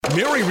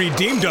Mary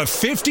redeemed a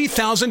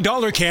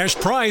 $50,000 cash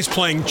prize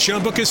playing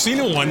Chumba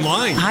Casino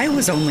online. I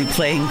was only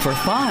playing for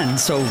fun,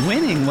 so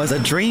winning was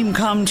a dream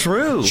come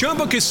true.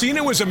 Chumba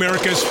Casino is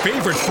America's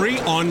favorite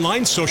free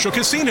online social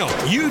casino.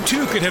 You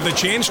too could have the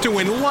chance to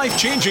win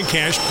life-changing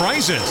cash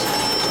prizes.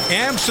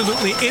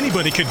 Absolutely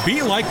anybody could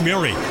be like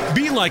Mary.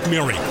 Be like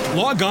Mary.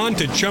 Log on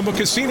to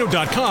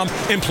ChumbaCasino.com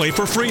and play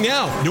for free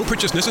now. No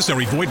purchase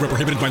necessary. Void where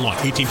prohibited by law.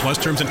 18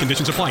 plus terms and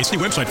conditions apply. See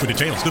website for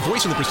details. The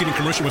voice in the preceding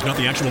commercial was not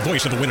the actual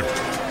voice of the winner.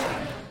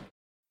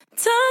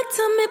 Talk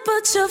to me,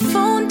 put your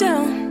phone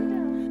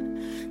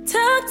down.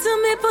 Talk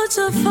to me, put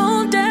your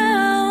phone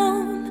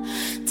down.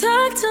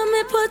 Talk to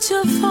me, put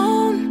your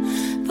phone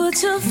down.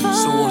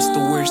 So what's the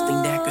worst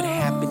thing that could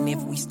happen if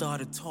we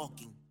started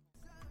talking?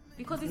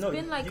 Because it's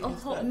been like a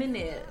hot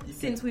minute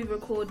since we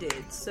recorded,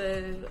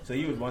 so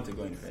you would want to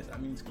go in first. I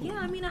mean, it's cool. yeah,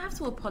 I mean, I have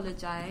to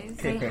apologize,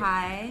 say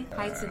hi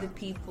to the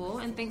people,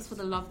 and thanks for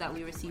the love that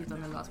we received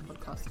on the last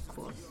podcast, of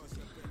course.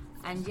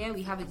 And yeah,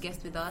 we have a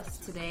guest with us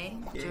today,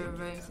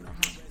 Jerome's in the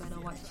house. Better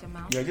watch your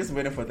mouth. You're just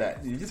waiting for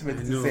that. You just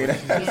waited to say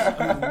that.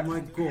 Yeah. Oh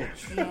my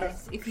gosh.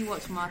 Yes, if you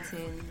watch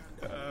Martin,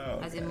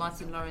 as in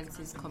Martin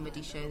Lawrence's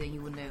comedy show, then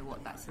you will know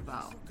what that's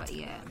about. But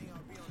yeah.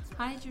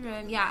 Hi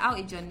Jerome. Yeah, I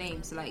outed your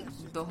name, so like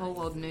the whole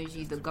world knows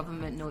you, the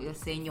government know what you're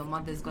saying, your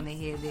mother's gonna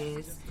hear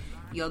this,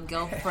 your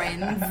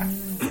girlfriend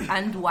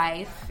and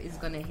wife is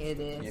gonna hear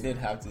this. You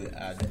didn't have to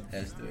add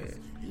S to it.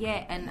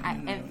 Yeah, and I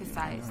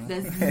emphasize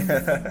this.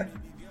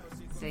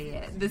 So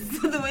yeah, this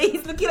is the way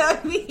he's looking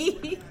at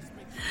me.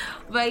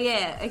 But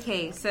yeah,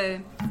 okay, so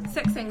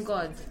sex and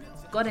God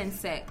and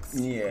sex.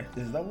 Yeah,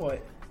 is that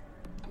what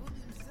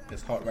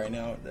is hot right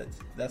now?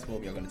 That's what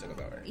we are going to talk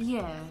about, right?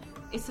 Yeah,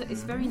 it's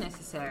very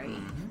necessary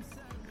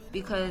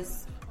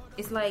because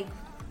it's like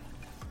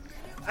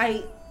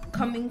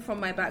coming from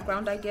my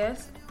background, I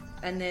guess,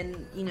 and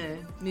then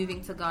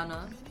moving to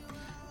Ghana.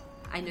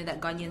 I know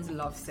that Ghanaians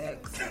love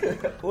sex.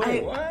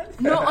 Wait, what?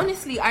 No,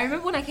 honestly, I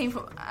remember when I came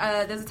from...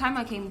 there's a time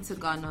I came to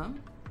Ghana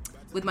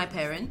with my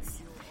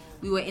parents.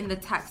 We were in the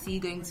taxi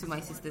going to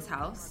my sister's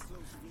house,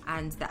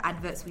 and the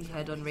adverts we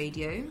heard on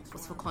radio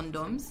was for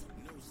condoms,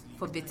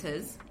 for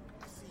bitters.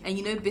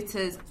 And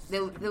bitters...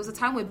 There was a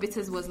time where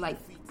bitters was like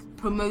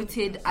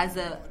promoted as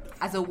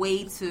a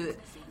way to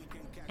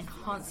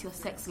enhance your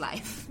sex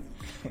life.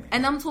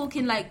 And I'm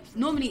talking like,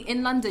 normally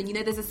in London,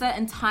 there's a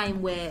certain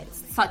time where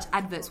such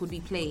adverts would be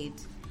played.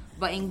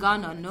 But in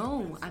Ghana,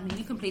 no. I mean,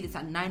 you can play this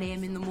at 9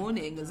 a.m. in the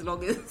morning as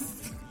long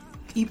as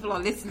people are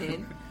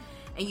listening.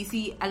 And you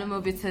see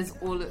Alamo Bitters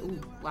all... Ooh,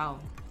 wow.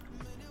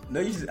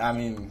 No, nobody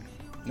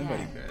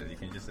cares. You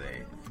can just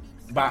say...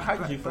 But how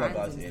did you feel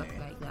about it? Stuff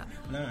like that.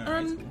 No,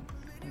 it's cool.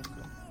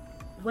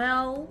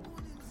 Well,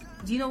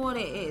 do you know what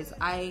it is?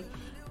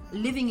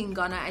 Living in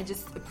Ghana, I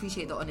just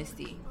appreciate the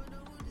honesty.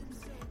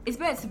 It's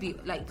better to be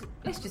like,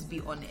 let's just be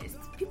honest.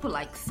 People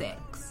like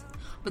sex.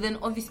 But then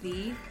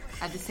obviously,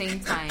 at the same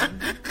time,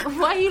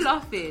 why are you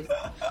laughing?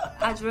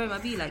 Jerome, I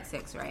be like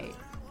sex, right?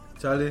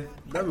 Charlie,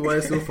 that be why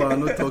so far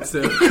no talk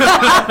sex.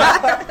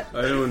 I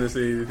don't want to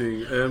say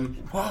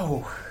anything.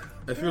 Wow.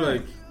 I feel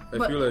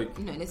like.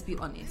 No, let's be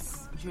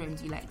honest. Jerome,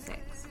 do you like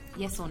sex?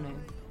 Yes or no?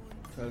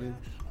 Charlie,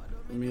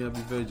 I mean, I'll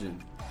be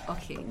virgin.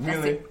 Okay.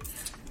 Really?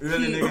 That's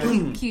Really, it.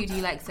 nigga? Q, do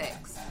you like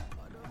sex?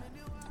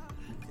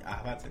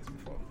 I've had sex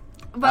before.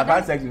 But I've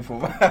had sex before.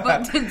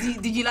 But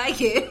did you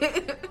like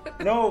it?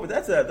 No, but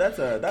that's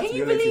Can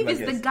you believe it's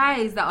the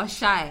guys that are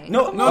shy?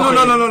 No.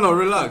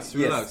 Relax.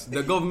 Yes.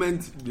 The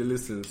government, they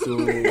listen.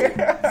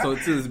 So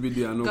things be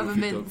there. No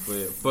talk for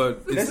it.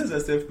 But this is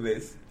a safe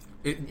place.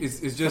 It's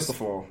just First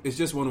of all, it's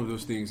just one of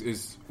those things.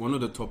 It's one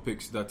of the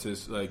topics that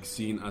is like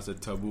seen as a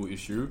taboo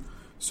issue.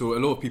 So a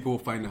lot of people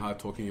find it hard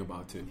talking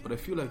about it. But I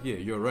feel like, yeah,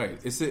 you're right.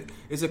 It's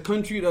a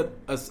country that,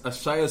 as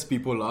shy as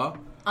people are,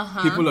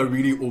 people are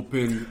really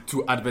open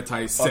to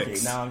advertise sex. Okay,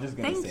 now I'm just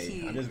gonna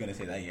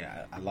say that,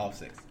 yeah, I love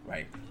sex,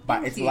 right?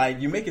 But it's like,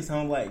 you make it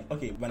sound like,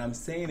 okay, when I'm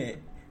saying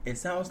it, it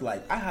sounds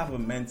like I have a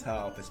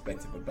mental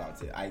perspective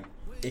about it.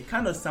 It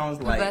kind of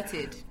sounds like...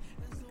 Perverted.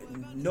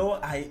 No,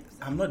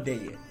 I'm not there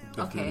yet.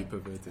 Definitely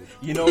perverted.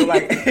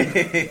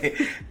 Like,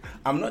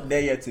 I'm not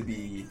there yet to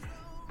be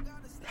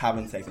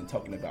having sex and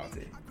talking about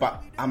it,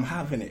 but I'm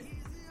having it.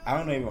 I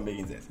don't know if I'm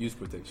making sense. Use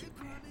protection.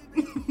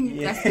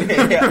 Yeah.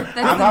 That's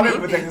I'm having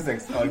amazing. protection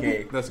sex.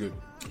 Okay, that's good.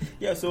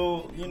 Yeah,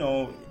 so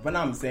when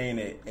I'm saying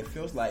it, it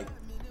feels like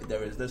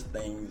there is this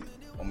thing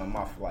on my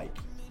mouth. Like,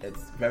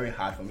 it's very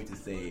hard for me to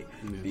say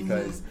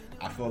because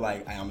I feel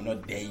like I am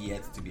not there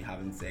yet to be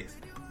having sex,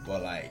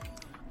 but like.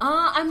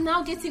 I'm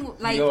now getting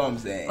like. You know what I'm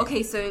saying?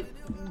 Okay, so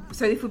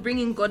if we're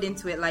bringing God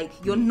into it, like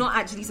you're not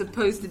actually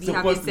supposed to be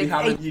having sex,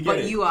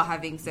 but you are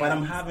having sex. But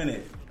I'm having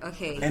it.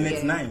 Okay, and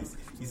it's nice.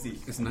 You see,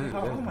 it's nice.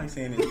 How am I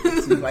saying it?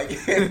 It's like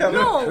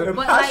no,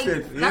 but like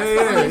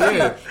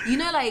that's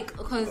yeah. Like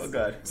because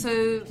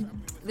so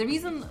the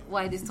reason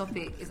why this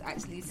topic is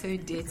actually so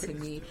dear to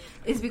me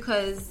is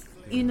because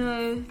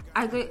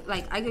I go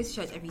to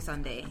church every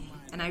Sunday.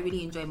 And I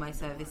really enjoy my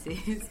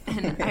services.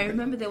 And I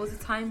remember there was a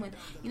time when,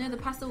 the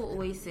pastor will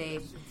always say,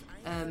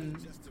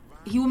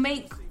 he will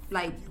make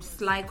like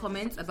sly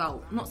comments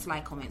about, not sly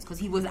comments because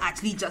he was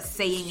actually just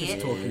saying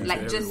talking it, to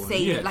like just everyone.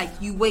 saying Yeah. like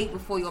you wait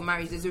before you're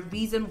married. There's a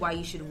reason why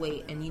you should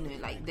wait, and you know,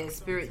 like there's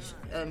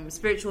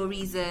spiritual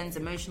reasons,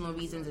 emotional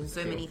reasons, and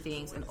so many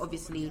things. And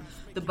obviously,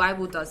 the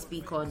Bible does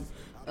speak on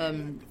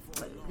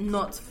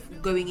not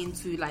going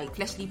into like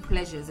fleshly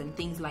pleasures and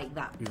things like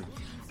that.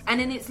 And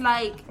then it's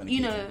like,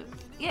 you know,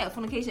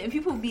 fornication, and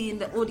people be in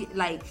the audience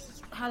like,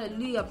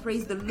 hallelujah,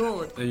 praise the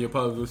Lord. And you're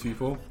part of those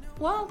people.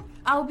 Well,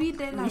 I'll be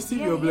there like,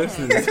 Receive your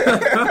blessings.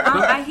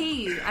 I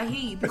hear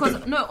you.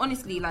 Because, no,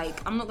 honestly,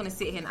 like, I'm not going to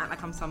sit here and act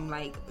like I'm some,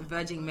 like,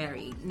 Virgin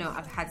Mary. No,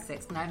 I've had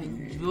sex and I've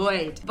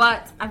enjoyed.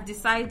 But I've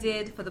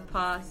decided for the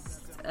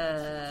past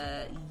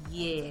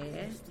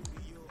year...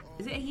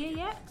 Is it a year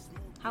yet?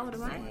 How old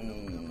am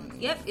I?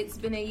 Yep, it's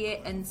been a year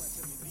and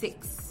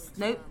 6...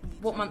 Nope,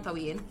 what month are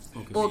we in?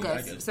 Okay.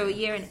 August. So a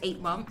year and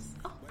 8 months.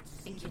 Oh,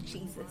 thank you,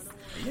 Jesus.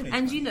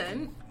 And, you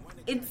know,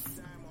 it's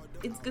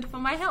good for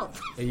my health.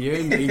 A year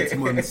and 8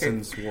 months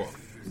since what?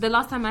 The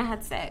last time I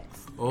had sex.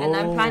 And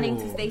I'm planning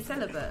to stay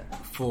celibate.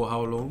 For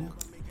how long?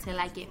 Till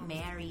I get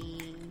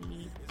married.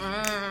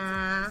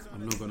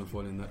 I'm not going to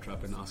fall in that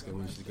trap and ask her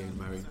when she's getting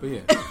married. But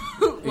yeah.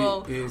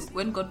 Well,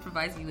 when God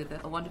provides me with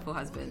a wonderful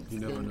husband, You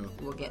never know.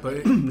 We'll get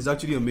But there. it's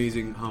actually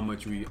amazing how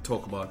much we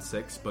talk about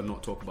sex, but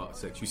not talk about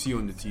sex. You see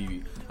on the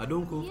TV, I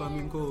don't go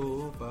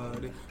flamingo,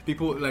 but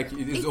people like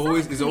it's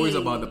always Exactly.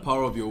 about the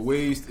power of your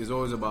waist. It's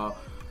always about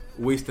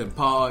waist and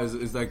power.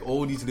 It's like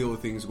all these little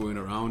things going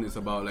around. It's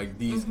about like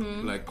these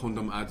like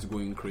condom ads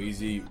going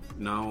crazy.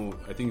 Now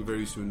I think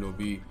very soon there'll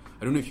be.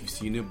 I don't know if you've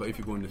seen it, but if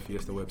you go on the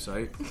Fiesta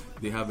website,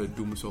 they have a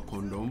Doomsaw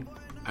condom.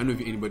 I don't know if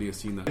anybody has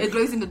seen that. It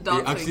glows in the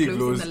dark, It so actually it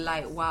glows in the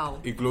light. Wow.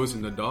 It glows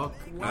in the dark.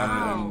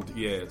 Wow. And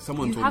yeah,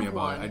 someone You told me have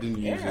about one? it. I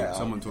didn't use it.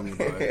 Someone told me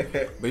about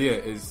it. But yeah,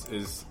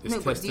 it's No,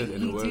 but tested and it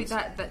you do works.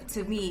 that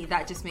to me,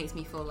 that just makes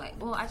me feel like,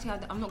 well, actually,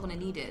 I'm not going to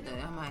need it though,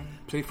 am I?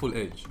 Playful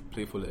edge.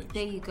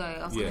 There you go.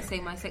 I was Yeah. going to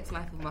say my sex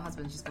life with my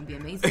husband is just going to be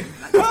amazing.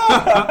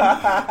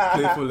 Like,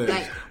 Playful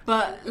edge.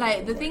 but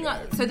the thing,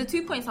 so the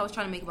 2 points I was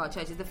trying to make about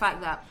church is the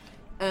fact that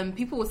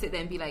people will sit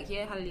there and be like,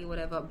 yeah, hallelujah,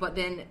 whatever, but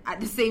then at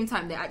the same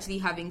time they're actually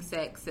having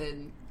sex,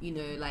 and you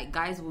know, like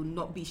guys will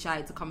not be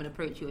shy to come and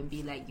approach you and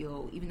be like,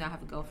 yo, even though I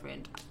have a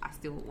girlfriend, I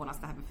still want us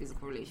to have a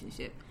physical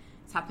relationship.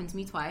 It's happened to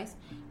me twice.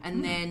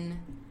 And then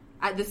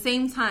at the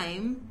same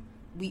time,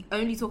 we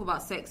only talk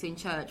about sex in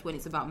church when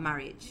it's about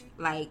marriage.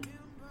 Like,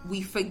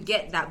 we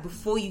forget that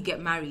before you get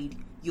married,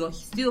 you're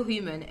still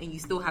human and you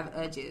still have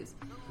urges.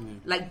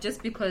 Like,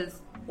 just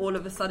because all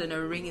of a sudden a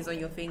ring is on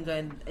your finger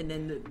and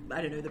then,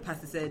 I don't know, the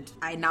pastor said,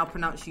 I now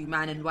pronounce you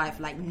man and wife,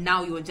 like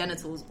now your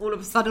genitals all of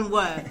a sudden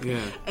work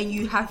and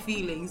you have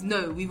feelings.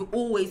 No, we've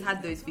always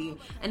had those feelings.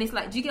 And it's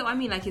like, do you get what I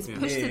mean? Like, it's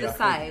pushed to the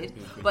side.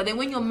 But then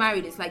when you're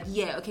married, it's like,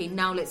 yeah, okay,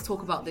 now let's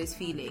talk about those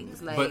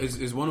feelings. Like, But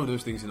it's one of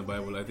those things in the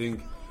Bible. I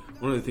think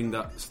one of the things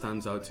that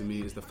stands out to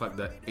me is the fact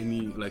that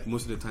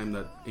most of the time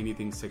that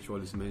anything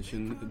sexual is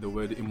mentioned, the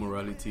word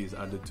immorality is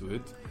added to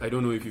it. I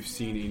don't know if you've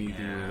seen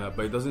anything like that,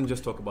 but it doesn't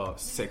just talk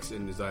about sex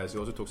and desires. It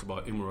also talks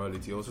about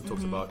immorality. It also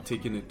talks about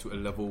taking it to a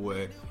level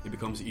where it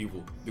becomes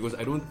evil. Because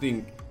I don't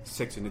think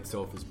sex in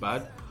itself is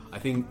bad. I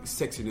think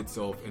sex in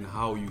itself and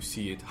how you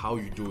see it, how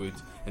you do it,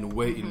 and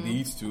where it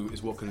leads to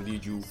is what can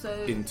lead you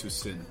into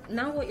sin.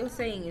 now what you're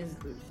saying is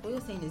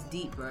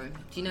deep, bro. Do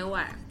you know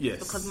why? Yes.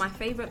 Because my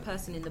favorite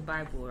person in the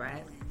Bible,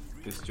 right?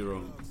 It's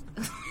Jerome.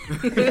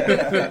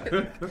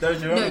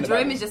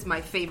 Jerome is just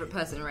my favorite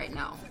person right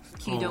now.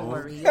 Q, don't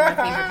worry, you're my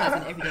favorite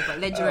person every day. But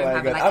let Jerome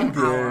have like an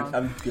hour.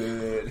 I'm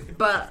good.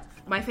 But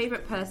my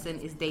favorite person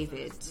is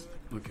David,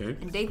 Okay.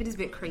 and David is a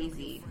bit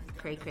crazy,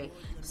 cray.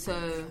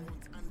 So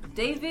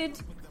David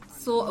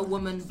saw a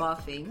woman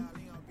bathing.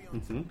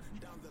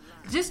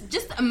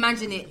 Just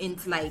imagine it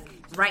into like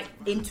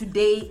in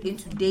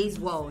today's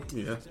world.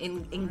 Yeah.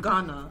 In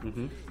Ghana,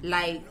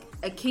 like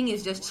a king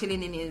is just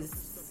chilling in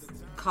his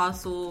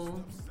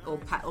castle or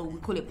we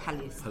call it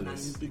palace.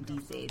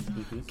 These days.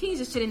 King is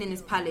just chilling in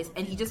his palace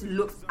and he just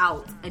looks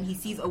out and he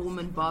sees a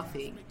woman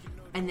bathing,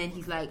 and then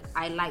he's like,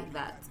 I like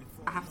that.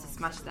 I have to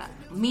smash that.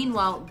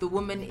 Meanwhile, the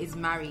woman is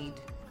married,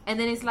 and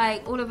then it's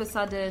like all of a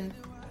sudden,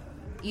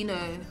 you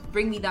know,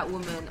 bring me that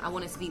woman. I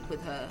want to sleep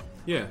with her.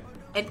 Yeah.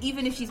 And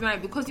even if she's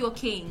married, because you're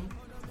king,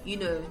 you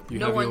know, You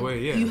have your way,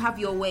 yeah. you have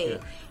your way. Yeah.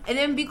 And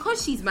then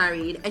because she's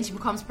married and she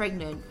becomes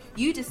pregnant,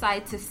 you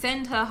decide to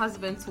send her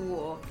husband to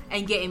war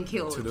and get him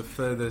killed. To the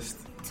furthest.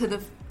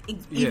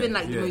 Even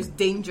the most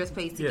dangerous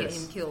place to get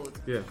Yes. him killed.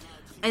 Yeah.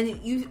 And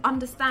you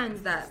understand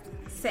that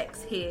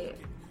sex here,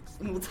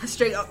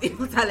 straight up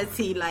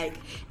immortality, like,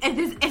 and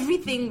there's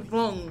everything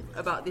wrong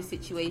about this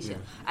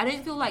situation. I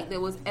don't feel like there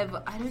was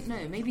ever, I don't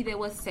know, maybe there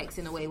was sex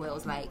in a way where it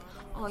was like,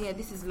 oh yeah,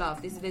 this is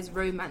love, there's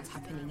romance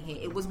happening here.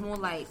 It was more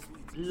like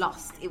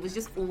lust. It was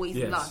just always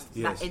lust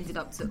that ended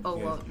up to,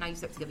 well, now you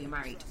slept together, you're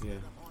married. Yeah.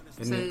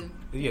 And So-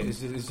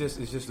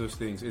 it's just those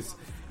things. It's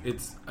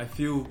I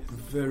feel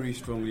very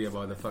strongly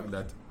about the fact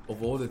that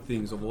of all the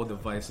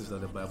vices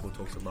that the Bible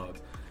talks about,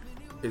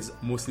 is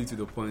mostly to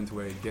the point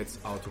where it gets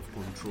out of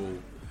control,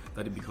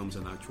 that it becomes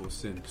an actual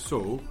sin.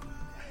 So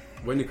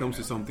when it comes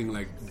to something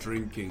like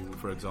drinking,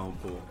 for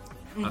example,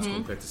 as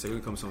compared to, say, when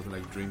it comes to something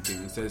like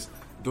drinking, it says,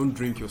 don't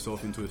drink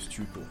yourself into a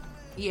stupor.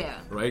 Yeah.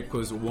 Right?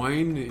 Because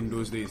wine in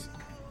those days,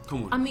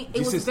 come on. I mean,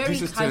 it was very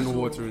Jesus casual. turned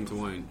water into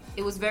wine.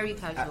 It was very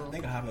I casual.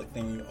 think I have a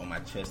thing on my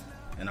chest,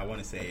 and I want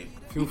to say,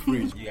 Feel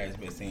free. you guys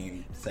were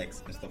saying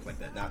sex and stuff like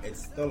that. Now,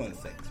 it's still on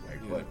sex, right?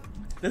 But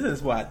this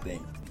is what I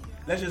think.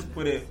 Let's just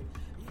put it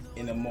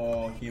in a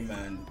more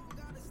human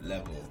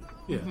level.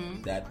 Yeah.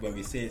 That when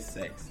we say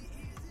sex,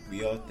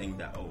 we all think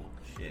that, oh,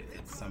 shit,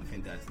 it's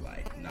something that's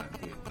like not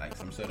good, like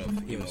some sort of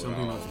Something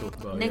else to talk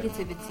about.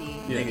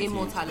 Negativity, negative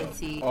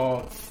immortality, stuff.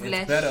 Or flesh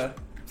it's better.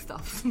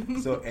 stuff.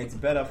 So it's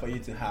better for you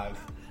to have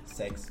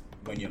sex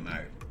when you're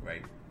married,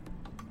 right?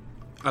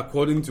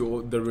 According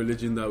to the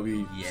religion that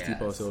we Yes,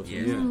 steep ourselves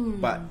yes. in.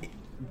 Yeah.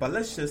 But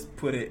let's just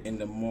put it in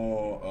the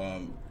more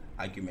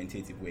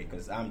argumentative way,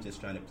 because I'm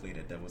just trying to play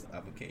the devil's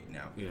advocate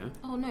now. Yeah.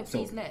 Oh no, So-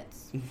 please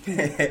let's.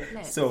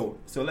 So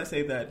let's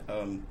say that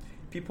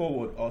people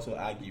would also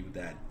argue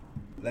that,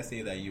 let's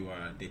say that you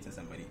are dating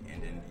somebody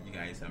and then you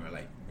guys are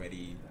like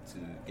ready to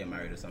get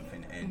married or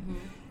something, and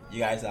you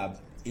guys are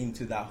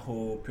into that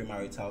whole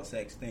premarital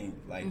sex thing,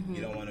 like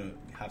you don't want to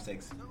have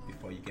sex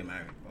before you get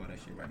married, all that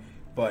shit, right?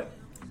 But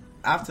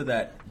after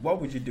that, what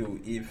would you do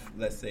if,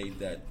 let's say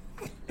that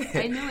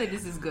I know where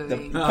this is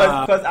going.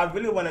 because I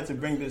really wanted to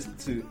bring this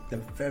to the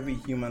very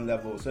human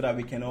level so that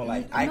we can all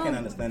I can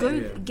understand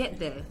it. Get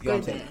there. You know Go what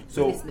I'm there. saying?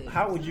 So Listening.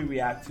 how would you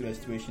react to a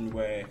situation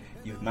where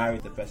you've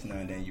married the person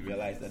and then you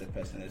realize that the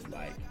person is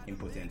like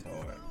impotent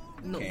or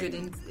not can't-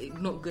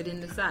 good in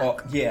the sack. or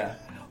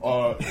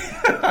or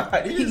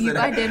you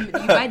buy them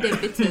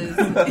bitters.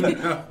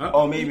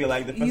 or maybe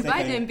like the person You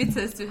buy them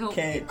bitters to help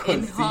can't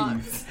enhance.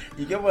 conceive.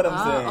 You get what I'm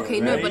saying?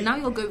 Okay, right? no, but now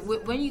you'll go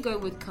when you go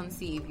with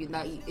conceive.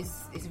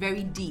 It's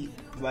very deep.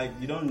 like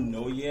you don't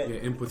know yet. Yeah,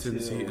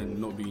 impotency till- and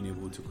not being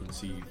able to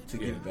conceive. To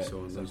give birth, so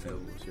on those something.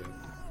 levels, yeah.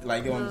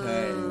 like you know what I'm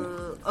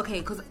saying. Okay,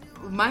 because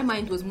my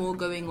mind was more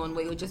going on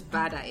where you're just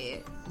bad at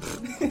it.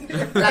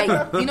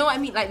 Like, you know what I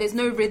mean? Like, there's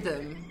no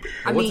rhythm.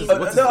 I What mean, is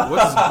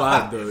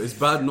bad though? It's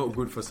bad, not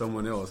good for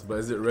someone else, but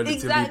is it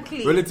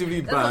Exactly.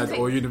 relatively That's what I'm bad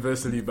saying. or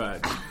universally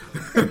bad?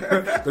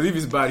 Because if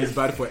he's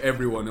bad for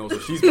everyone else, or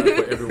she's bad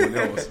for everyone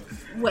else.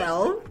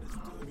 well,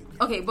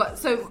 okay, but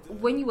so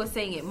when you were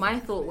saying it, my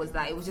thought was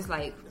that it was just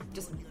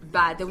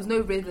bad. There was no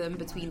rhythm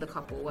between the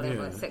couple,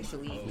 whatever, Yeah.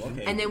 sexually. Oh,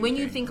 okay. And then when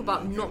you Okay. think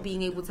about not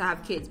being able to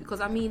have kids,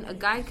 because I mean, a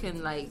guy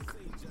can like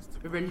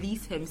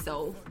release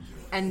himself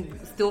and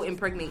still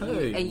impregnate you,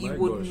 Hey, and you my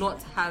would gosh.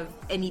 not have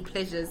any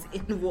pleasures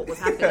in what was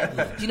happening.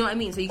 Do you know what I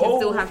mean? So you can Oh,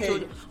 still have okay.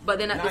 children, but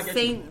then at Now I the get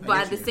same, you. I but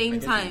get at the you. I same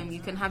get you. time, you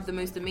can have the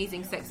most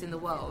amazing sex in the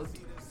world,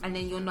 and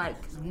then you're like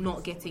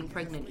not getting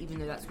pregnant, even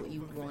though that's what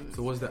you want.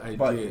 So what's the idea?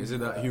 But- Is it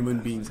that human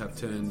beings have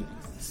turned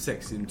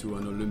sex into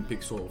an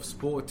Olympic sort of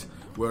sport,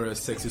 whereas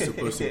sex is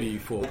supposed to be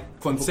for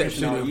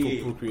conception and yeah.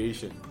 for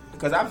procreation?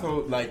 Because I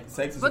feel like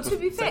sex is But to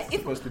be fair, sex is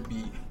supposed to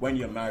be when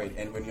you're married,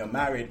 and when you're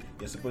married,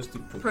 you're supposed to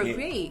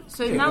procreate.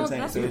 So You know now what I'm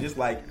saying? that's so it's just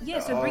like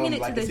so bringing it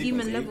like to a the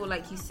human sequence, eh? level,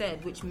 like you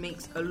said, which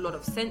makes a lot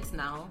of sense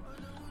now.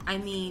 I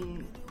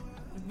mean,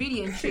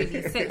 really and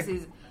truly, sex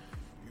is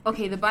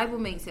okay. The Bible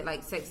makes it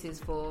like sex is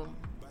for,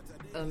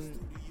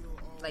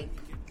 like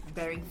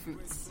bearing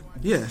fruits.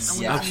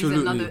 Yes, I want to use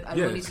absolutely. another. I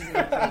want to use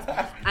another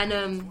phrase.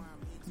 And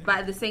but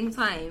at the same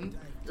time,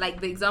 like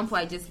the example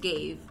I just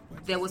gave,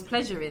 there was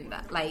pleasure in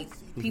that. Like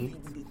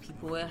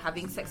people were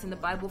having sex in the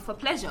Bible for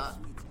pleasure.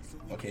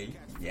 Okay,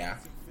 yeah.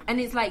 And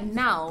it's like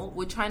now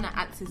we're trying to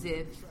act as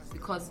if,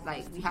 because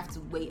like we have to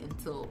wait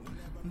until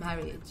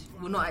marriage,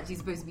 we're not actually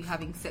supposed to be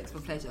having sex for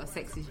pleasure.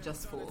 Sex is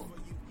just for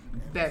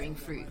bearing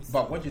fruits.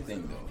 But what do you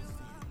think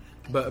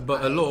though?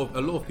 But a lot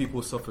of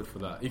people suffered for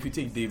that. If you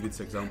take David's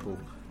example,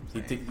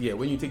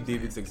 when you take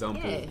David's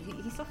example, Yeah,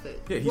 he suffered.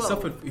 yeah, he Well,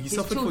 suffered. He his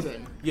suffered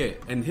children.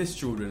 and his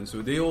children.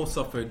 So they all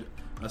suffered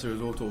as a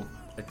result of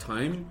a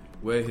time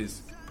where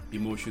his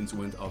emotions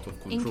went out of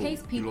control. In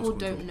case He lost people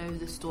don't control. know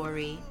the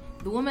story,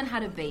 the woman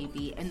had a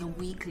baby, and a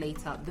week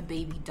later, the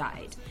baby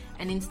died.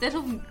 And instead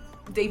of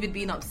David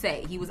being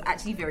upset, he was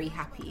actually very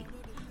happy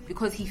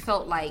because he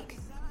felt like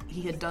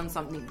he had done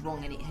something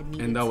wrong and it had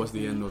needed And that to was the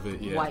be end of it,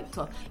 yeah. wiped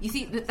off. You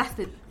see, that's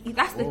the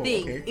Oh,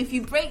 thing. okay. If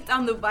you break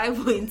down the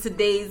Bible in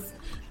today's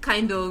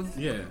kind of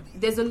Yeah.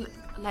 there's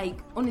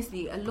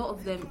honestly a lot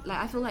of them. Like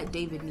I feel like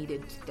David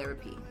needed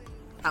therapy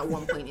at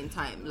one point in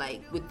time,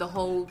 like with the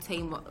whole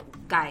Tamar.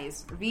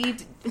 Guys,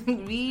 read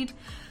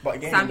But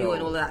again, Samuel though,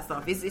 and all of that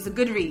stuff. It's a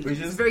good read. we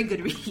It's a just- very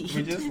good read.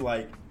 We're just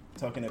like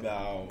talking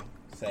about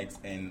sex,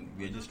 and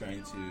we're just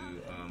trying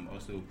to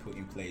also put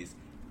in place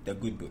the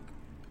good book,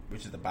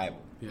 which is the Bible,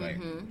 right?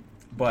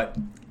 But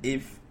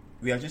if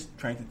we are just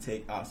trying to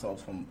take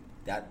ourselves from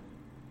that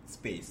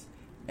space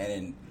and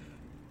then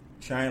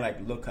try and like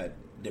look at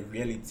the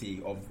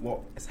reality of what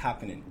is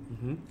happening,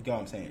 you get what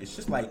I'm saying? It's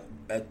just like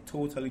a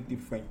totally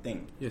different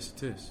thing. Yes,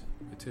 it is.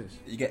 It is.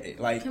 You get it?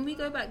 Like, Can we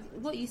go back?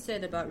 What you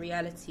said about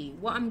reality.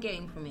 What I'm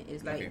getting from it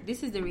is like Okay.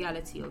 this is the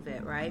reality of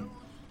it, right?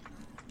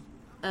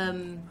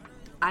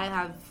 I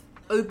have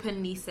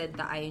openly said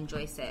that I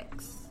enjoy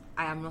sex,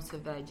 I am not a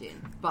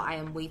virgin, but I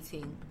am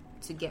waiting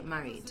to get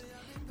married.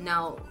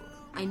 Now,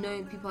 I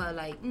know people are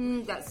like,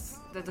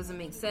 that doesn't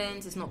make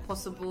sense, it's not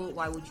possible,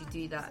 why would you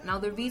do that? Now,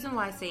 the reason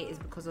why I say it is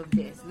because of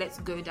this. Let's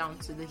go down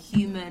to the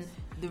human,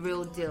 the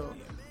real deal.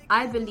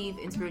 I believe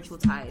in spiritual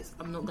ties.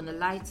 I'm not gonna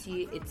lie to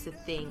you, it's a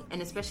thing.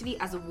 And especially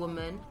as a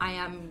woman, I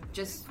am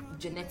just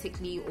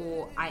genetically,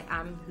 or I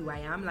am who I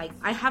am. Like,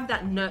 I have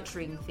that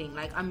nurturing thing.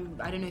 Like, I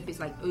don't know if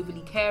it's like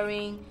overly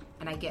caring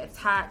and I get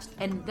attached.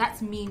 And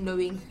that's me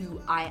knowing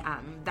who I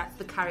am. That's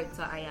the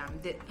character I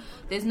am.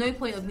 There's no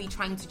point of me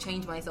trying to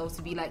change myself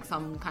to be like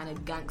some kind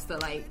of gangster,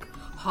 like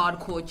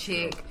hardcore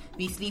chick,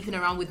 be sleeping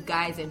around with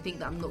guys and think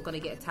that I'm not gonna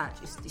get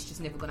attached. It's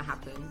just never gonna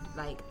happen.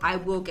 Like, I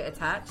will get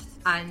attached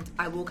and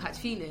I will catch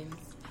feelings.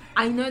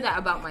 I know that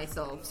about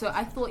myself. So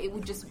I thought it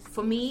would just,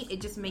 for me,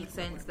 it just makes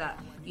sense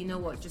that, you know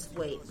what, just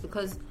wait.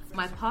 Because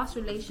my past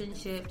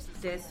relationships,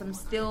 there's some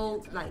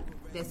still,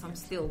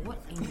 what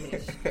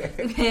English?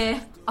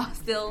 There are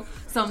still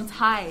some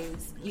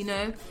ties, you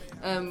know?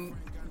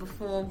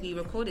 Before we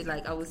recorded,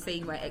 like I was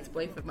saying, my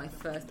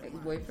first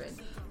ex-boyfriend,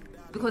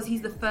 because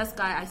he's the first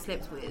guy I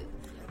slept with.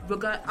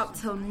 Up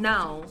till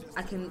now,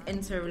 I can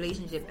enter a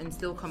relationship and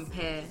still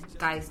compare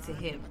guys to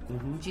him.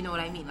 Mm-hmm. Do you know what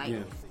I mean? Like,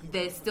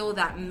 there's still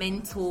that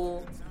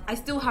mental... I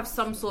still have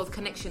some sort of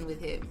connection with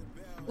him,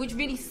 which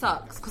really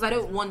sucks, because I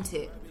don't want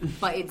it,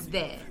 but it's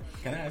there.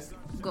 Can I ask?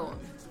 Go on.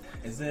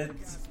 Is it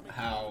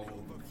how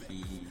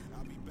he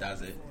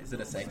does it? Is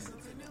it a sex?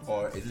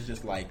 Or is it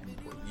just like,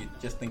 you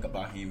just think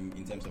about him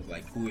in terms of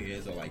like who he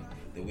is, or like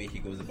the way he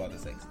goes about the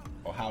sex,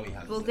 or how he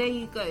has Well, sex? there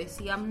you go.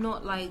 See, I'm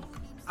not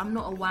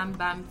a wham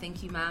bam,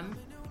 thank you ma'am,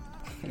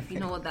 if you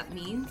know what that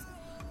means.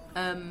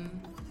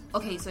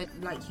 Okay, so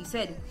like you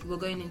said, we're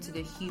going into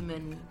the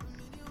human,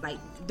 like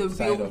the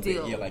Side real of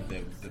deal. It, yeah, like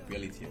the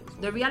reality of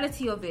it. The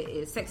reality of it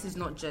is, sex is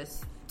not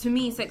just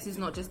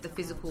the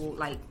physical,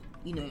 like,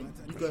 you know,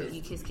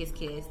 you kiss,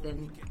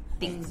 then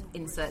things,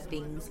 insert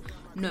things.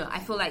 No, I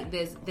feel like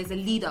there's a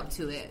lead up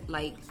to it.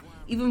 Like,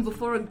 even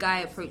before a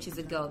guy approaches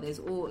a girl, there's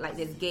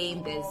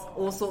game, there's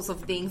all sorts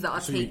of things that are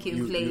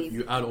taking place.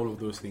 You add all of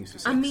those things to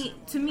sex. I mean,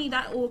 to me,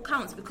 that all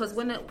counts, because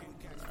when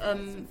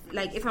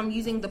like if I'm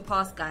using the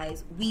past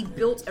guys, we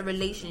built a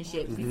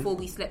relationship before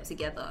we slept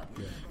together,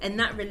 and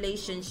that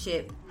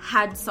relationship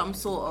had some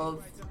sort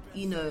of,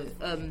 you know,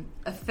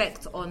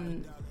 effect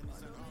on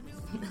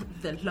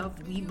the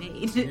love we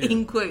made,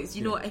 in quotes.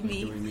 You know what I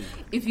mean?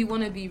 If you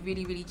want to be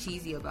really, really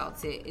cheesy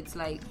about it, it's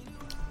like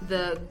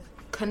the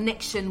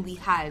connection we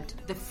had,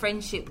 the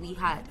friendship we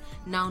had.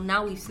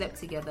 Now we've slept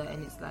together,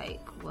 and it's like,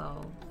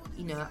 well,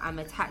 you know, I'm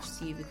attached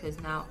to you because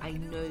now I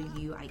know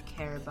you, I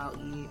care about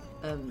you.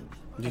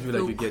 Do you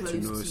feel like you get to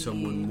know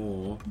someone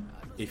more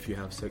if you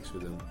have sex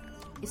with them?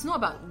 It's not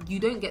about, you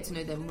don't get to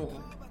know them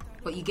more,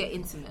 but you get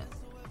intimate.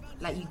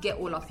 Like, you get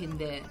all up in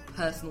their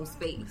personal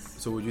space.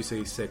 So would you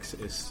say sex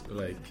is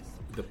like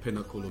the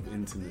pinnacle of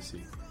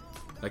intimacy?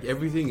 Like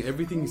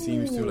everything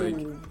seems to like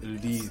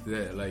lead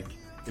there. Like,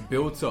 it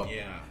builds up,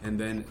 and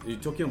then you're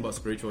talking about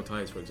spiritual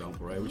ties, for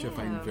example, right? Which I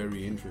find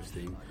very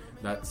interesting.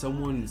 That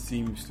someone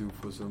seems to,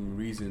 for some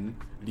reason,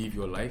 leave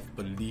your life,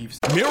 but leaves.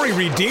 Mary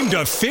redeemed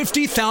a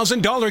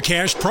 $50,000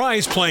 cash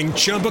prize playing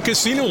Chumba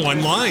Casino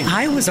online.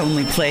 I was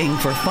only playing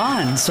for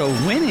fun, so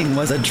winning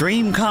was a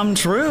dream come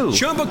true.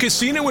 Chumba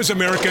Casino is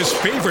America's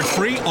favorite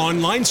free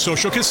online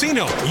social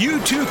casino. You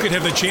too could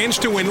have the chance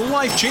to win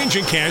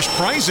life-changing cash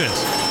prizes.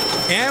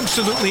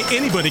 Absolutely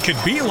anybody could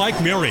be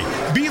like Mary.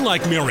 Be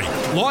like Mary.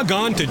 Log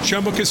on to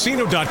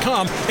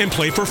ChumbaCasino.com and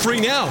play for free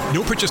now.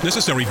 No purchase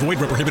necessary. Void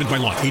where prohibited by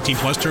law. 18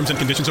 plus terms and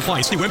conditions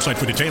apply. See website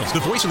for details. The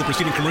voice in the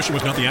preceding commercial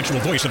was not the actual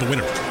voice of the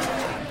winner.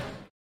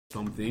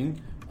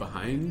 Something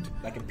behind,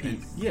 like a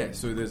piece.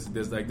 So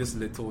there's like this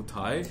little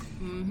tie,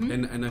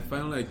 and I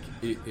find like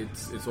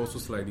it's also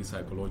slightly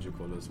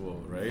psychological as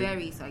well, right?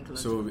 Very psychological.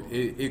 So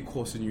it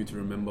causing you to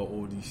remember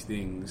all these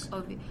things.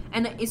 Okay.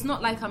 And it's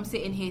not like I'm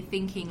sitting here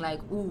thinking like,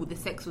 ooh, the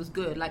sex was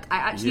good. Like, I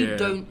actually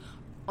don't.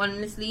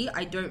 Honestly,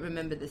 I don't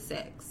remember the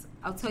sex.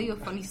 I'll tell you a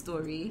funny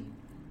story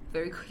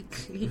very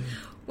quickly.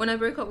 When I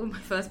broke up with my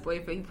first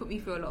boyfriend, he put me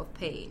through a lot of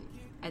pain.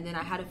 And then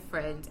I had a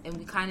friend, and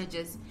we kind of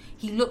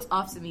he looked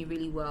after me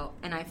really well.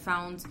 And I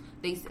found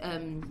there's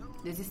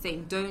this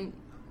saying, don't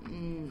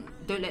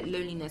let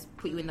loneliness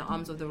put you in the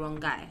arms of the wrong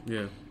guy.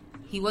 Yeah.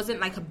 He wasn't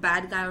like a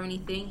bad guy or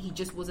anything. He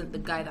just wasn't the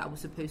guy that I was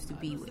supposed to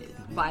be with.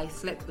 But I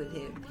slept with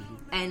him.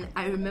 And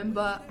I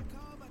remember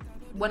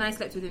when I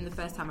slept with him the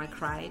first time, I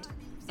cried.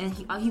 And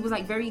he was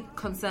like very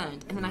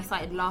concerned. And then I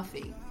started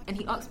laughing. And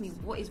he asked me,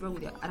 what is wrong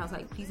with you? And I was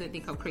like, please don't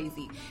think I'm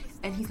crazy.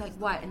 And he's like,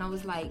 why? And I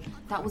was like,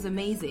 that was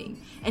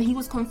amazing. And he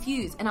was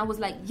confused. And I was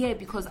like, yeah,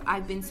 because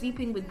I've been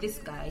sleeping with this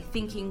guy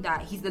thinking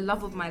that he's the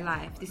love of my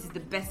life. This is the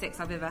best sex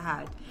I've ever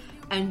had.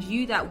 And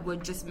you that were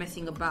just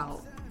messing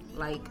about,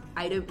 like,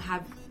 I don't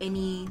have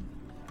any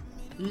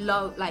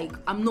love, like,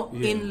 I'm not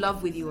in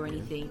love with you or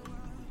anything.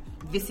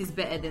 This is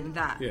better than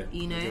that,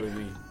 you know? That's what I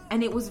mean.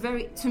 And it was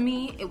to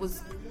me, it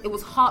was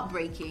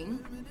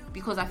heartbreaking,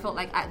 because I felt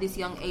like at this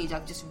young age,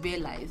 I've just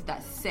realized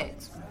that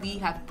sex, we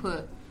have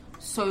put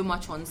so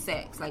much on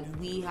sex. Like,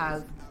 we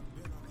have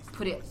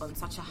put it on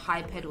such a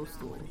high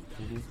pedestal.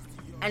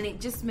 And it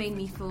just made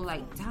me feel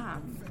like,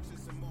 damn,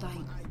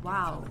 like,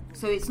 wow.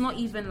 So it's not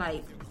even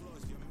like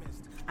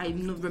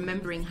I'm not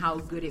remembering how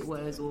good it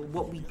was or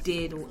what we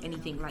did or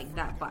anything like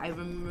that, but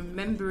I'm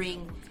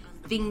remembering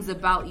things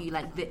about you,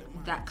 like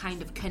that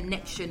kind of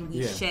connection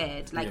we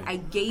shared. Like I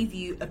gave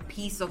you a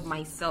piece of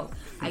myself.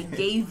 I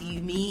gave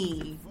you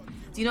me.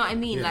 Do you know what I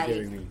mean? Yeah, like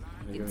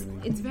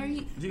it's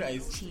very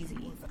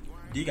cheesy.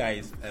 Do you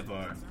guys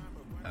ever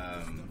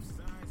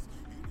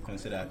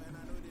consider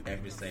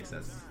every sex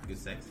as good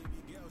sex?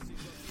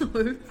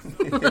 No.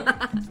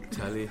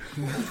 Charlie.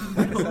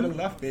 I started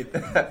laughing.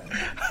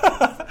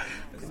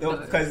 No,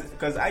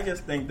 because I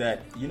just think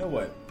that, you know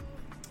what?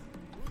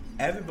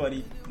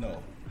 Everybody,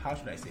 no, how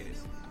should I say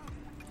this?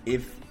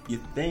 If you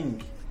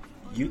think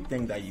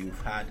that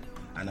you've had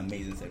an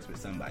amazing sex with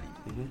somebody,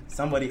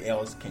 somebody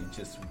else can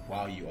just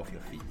wow you off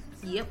your feet.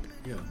 Yep.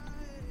 Yeah.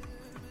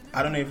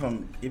 I don't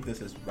know if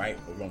this is right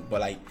or wrong,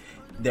 but like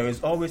there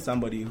is always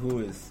somebody who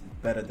is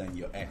better than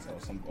your ex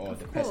or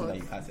the person that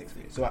you had sex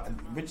with. So,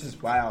 which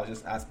is why I was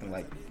just asking,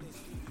 like,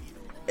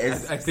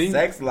 is I think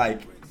sex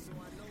like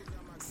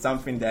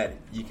something that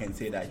you can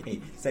say that,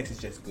 hey, sex is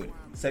just good.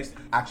 Sex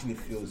actually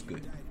feels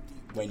good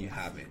when you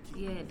have it.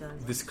 Yeah, it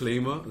does.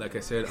 Disclaimer, like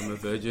I said, I'm a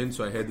virgin,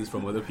 so I heard this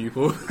from other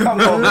people.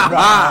 Come on,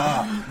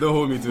 bruh. Don't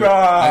hold me to it.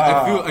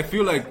 Bruh. I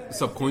feel like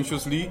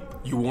subconsciously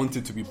you want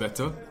it to be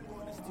better.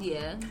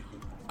 Yeah.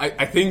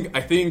 I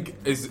think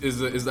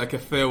is like a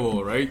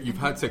farewell, right? You've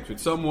had sex with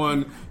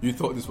someone, you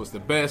thought this was the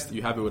best,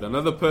 you have it with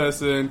another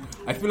person.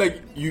 I feel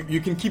like you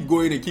can keep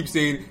going and keep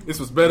saying this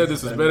was better,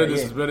 this was better,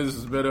 this was better, this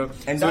was better.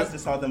 And so that's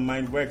just how the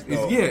mind works,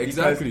 though. Yeah,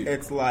 exactly. Because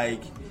it's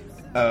like,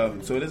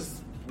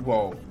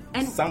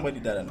 And somebody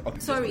that... Okay,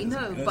 sorry,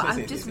 no, but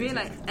I've just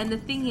realized, and the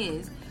thing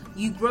is,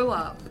 you grow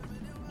up,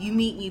 you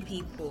meet new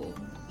people,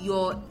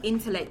 your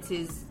intellect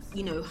is,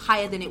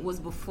 higher than it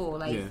was before.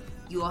 Like,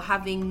 you're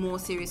having more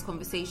serious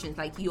conversations,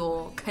 like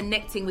you're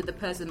connecting with the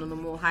person on a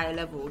more higher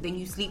level, then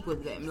you sleep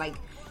with them, like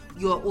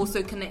you're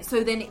also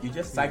so then you're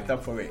just psyched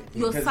up for it.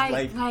 You're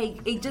psyched,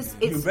 like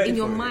it's in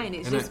your mind.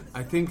 It's and just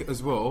I think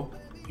as well,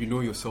 you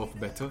know yourself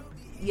better.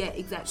 Yeah,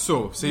 exactly.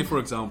 So, say for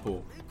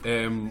example,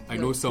 I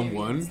know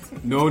someone.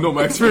 No, not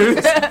my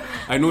experience.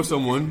 I know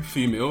someone,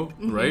 female,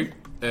 right?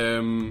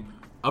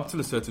 Up to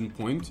a certain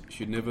point,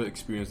 she'd never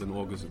experienced an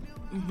orgasm,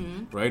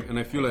 right? And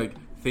I feel like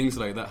things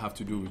like that have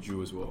to do with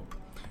you as well.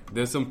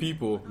 There's some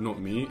people,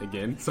 not me,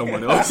 again,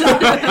 someone else. Saying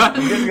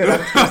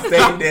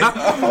this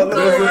all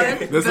over.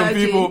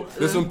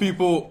 There's some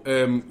people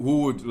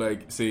who would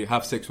like say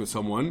have sex with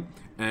someone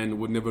and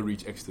would never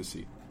reach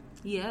ecstasy.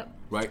 Yep.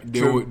 Right?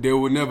 They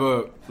would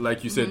never,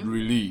 like you said,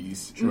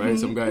 release. Right?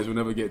 Some guys will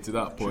never get to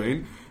that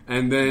point.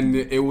 And then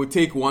it would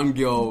take one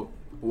girl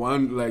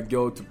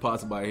to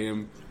pass by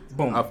him.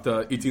 Boom.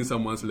 After eating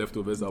someone's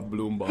leftovers at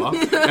Bloom Bar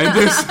and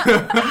just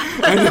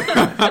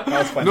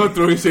not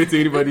throwing shit to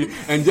anybody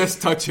and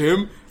just touch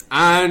him,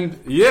 and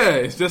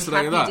it's just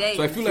like that. Day.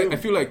 So I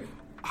feel like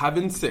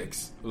having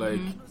sex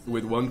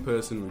with one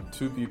person, with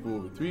two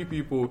people, with three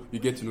people, you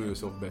get to know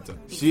yourself better.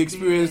 She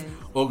experienced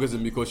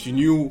orgasm because she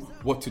knew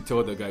what to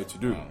tell the guy to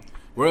do.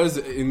 Whereas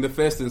in the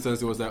first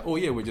instance, it was like, oh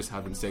yeah, we're just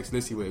having sex.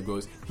 Let's see where it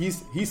goes.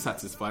 He's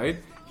satisfied.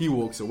 He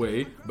walks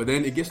away. But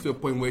then it gets to a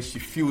point where she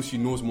feels she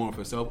knows more of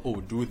herself. Oh,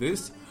 do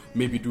this.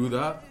 Maybe do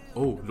that.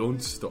 Oh, don't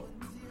stop.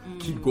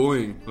 Keep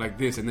going like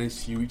this. And then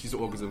she reaches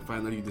orgasm.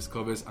 Finally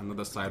discovers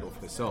another side of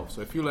herself.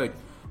 So I feel like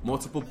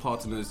multiple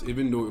partners,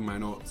 even though it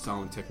might not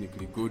sound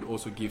technically good,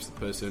 also gives the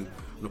person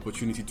an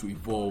opportunity to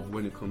evolve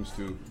when it comes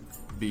to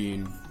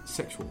being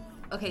sexual.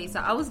 Okay, so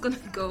I was going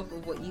to go for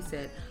what you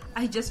said.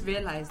 I just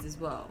realized as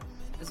well,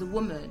 as a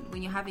woman,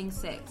 when you're having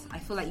sex, I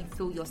feel like you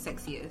feel your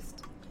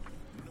sexiest.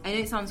 I know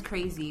it sounds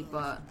crazy,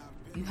 but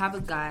you have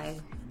a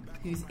guy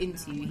who's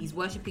into you, he's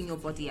worshipping your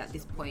body at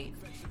this point,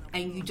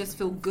 and you just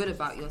feel good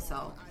about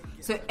yourself.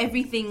 So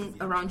everything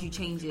around you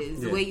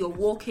changes. The way you're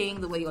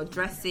walking, the way you're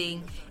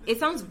dressing. It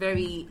sounds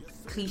very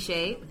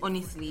cliche,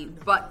 honestly,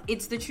 but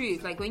it's the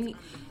truth. Like when you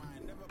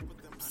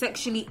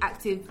sexually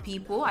active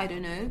people, I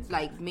don't know,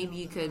 like maybe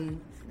you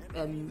can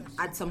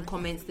add some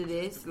comments to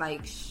this,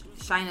 like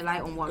shine a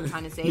light on what I'm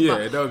trying to say.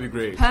 But that would be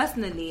great.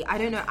 Personally, I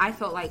don't know, I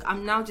felt like,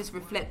 I'm now just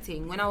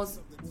reflecting, when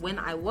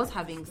I was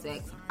having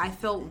sex, I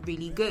felt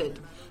really good,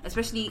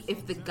 especially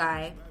if the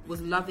guy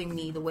was loving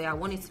me the way I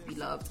wanted to be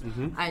loved,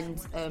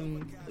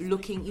 and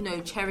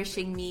looking,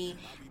 cherishing me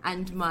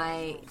and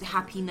my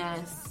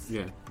happiness,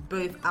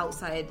 both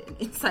outside and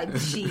inside the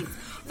sheets,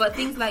 but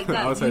things like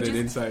that. Outside and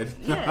inside.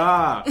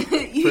 Yeah.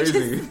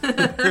 Crazy.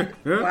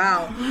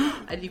 Wow.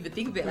 I didn't even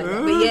think of it like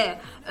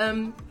that.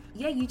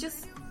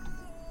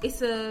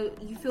 But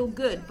you feel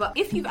good. But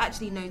if you've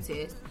actually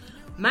noticed,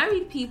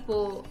 married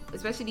people,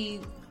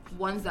 especially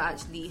ones that are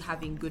actually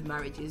having good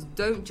marriages,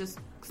 don't just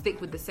stick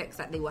with the sex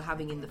that they were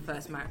having in the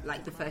first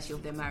year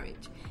of their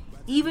marriage.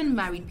 Even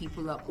married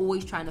people are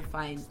always trying to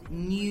find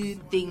new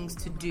things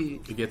to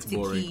do it gets to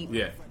boring.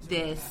 keep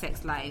their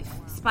sex life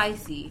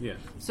spicy. Yeah.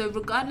 So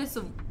regardless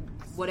of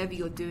whatever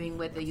you're doing,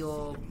 whether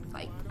you're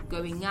like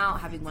going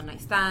out, having one night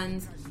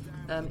stands,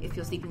 if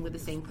you're sleeping with the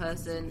same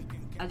person.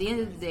 At the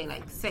end of the day,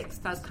 like, sex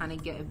does kind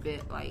of get a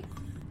bit like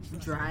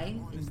dry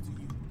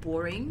and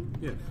boring.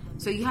 Yeah.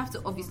 So you have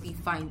to obviously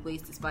find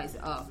ways to spice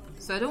it up.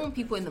 So I don't want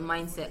people in the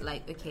mindset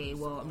like, okay,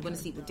 well, I'm going to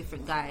sleep with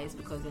different guys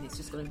because then it's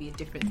just going to be a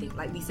different thing.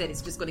 Like we said,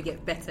 it's just going to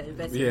get better and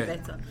better and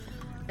better.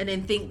 And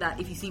then think that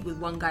if you sleep with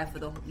one guy for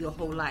your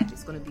whole life,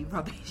 it's going to be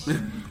rubbish.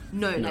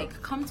 No,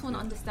 like, come to an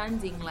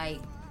understanding, like,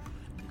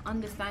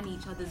 understand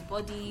each other's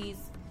bodies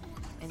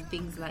and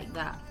things like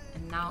that.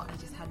 And now I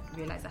just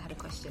realised I had a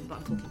question, but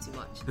I'm talking too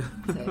much.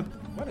 So,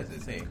 what does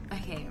it say?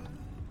 Okay.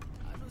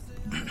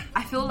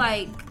 I feel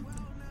like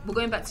we're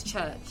going back to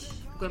church,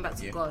 going back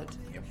to God.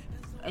 Yep.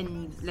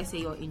 And let's say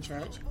you're in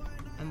church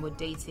and we're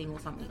dating or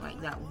something like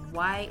that.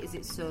 Why is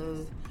it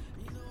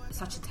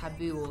such a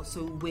taboo or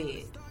so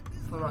weird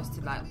for us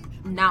to like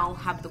now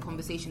have the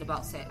conversation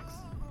about sex?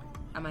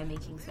 Am I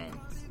making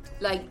sense?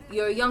 Like,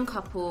 you're a young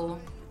couple,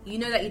 you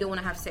know that you don't want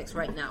to have sex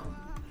right now,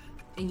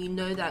 and you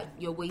know that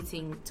you're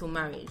waiting till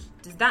marriage.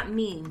 Does that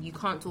mean you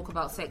can't talk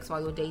about sex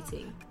while you're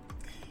dating?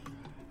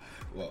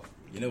 Well,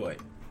 you know what?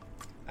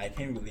 I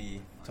can't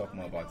really talk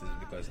more about this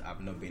because I've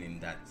not been in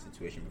that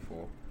situation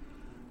before.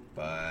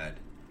 But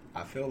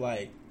I feel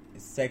like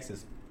sex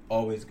is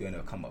always going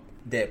to come up.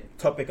 The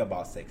topic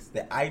about sex,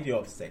 the idea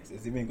of sex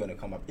is even going to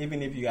come up.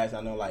 Even if you guys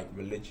are not like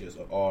religious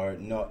or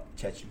not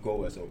church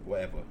goers or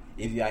whatever.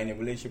 If you are in a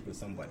relationship with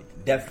somebody,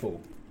 therefore,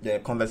 the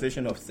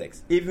conversation of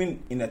sex,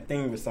 even in a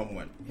thing with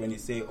someone, when you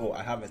say, oh,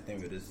 I have a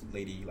thing with this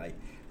lady, like,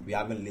 we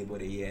haven't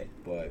labeled it yet,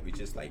 but we're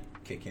just like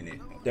kicking it.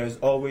 There's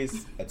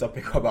always a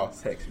topic about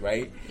sex,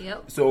 right?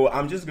 Yep. So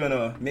I'm just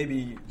gonna,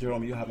 maybe,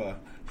 Jerome, you have a,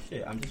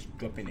 shit, I'm just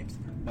dropping names.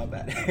 My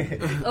bad.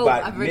 Oh,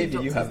 but I've already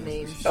dropped you have his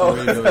name. Oh,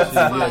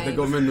 yeah, the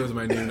government knows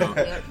my name now.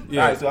 Yep.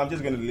 Yeah. Alright, so I'm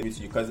just gonna leave it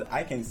to you because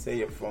I can say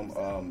it from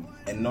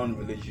a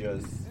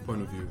non-religious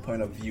point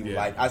of view. Yeah.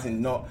 Like, as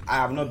in, I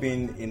have not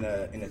been in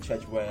a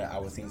church where I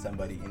was seeing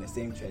somebody in the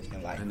same church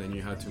and like, and then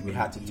you had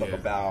to talk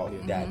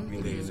about that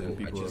really. So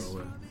people I just,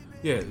 are aware.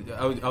 Yeah,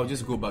 I'll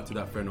just go back to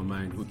that friend of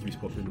mine who keeps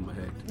popping in my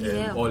head.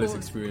 Yeah, all his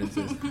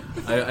experiences.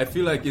 I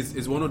feel like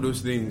it's one of those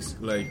things.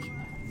 Like,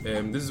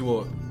 this is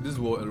what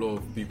a lot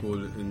of people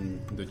in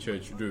the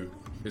church do.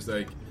 It's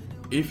like,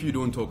 if you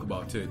don't talk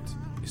about it,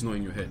 it's not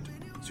in your head,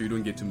 so you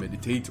don't get to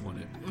meditate on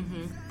it.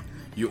 Mm-hmm.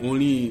 You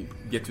only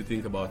get to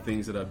think about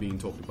things that are being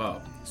talked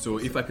about. So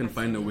if I can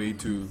find a way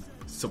to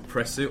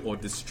suppress it or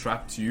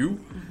distract you,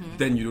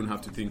 then you don't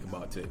have to think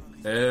about it.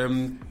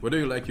 Whether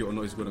you like it or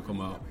not, it's going to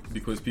come out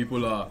because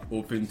people are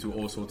open to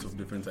all sorts of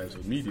different types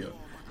of media.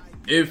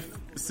 If,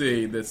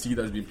 say, the seed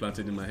that's been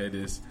planted in my head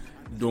is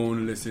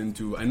don't listen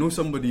to... I know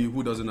somebody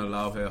who doesn't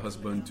allow her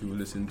husband to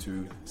listen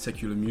to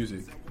secular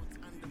music,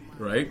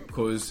 right?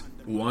 Because,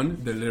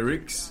 one, the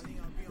lyrics,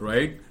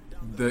 right?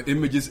 The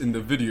images in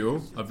the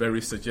video are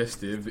very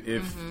suggestive.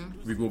 If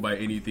we go by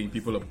anything,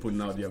 people are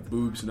putting out their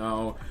boobs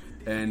now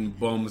and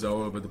bombs are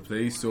all over the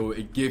place. So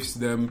it gives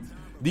them...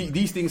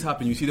 These things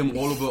happen. You see them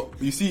all over.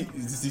 You see,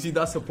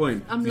 that's the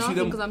point. I'm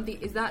laughing because I'm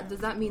thinking, does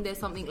that mean there's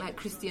something like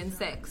Christian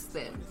sex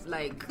then?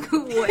 Like,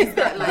 what is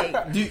that like?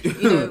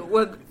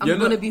 I'm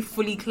going to be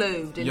fully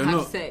clothed and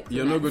have sex.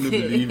 You're not going to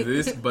believe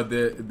this, but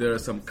there are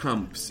some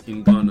camps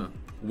in Ghana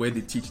where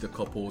they teach the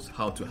couples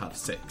how to have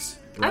sex.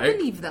 Right? I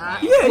believe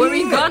that. Yeah, we're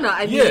in Ghana.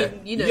 I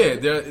mean, you know. Yeah,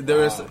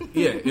 there is.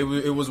 Yeah,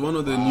 it was one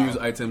of the news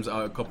items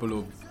a couple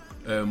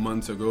of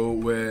months ago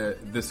where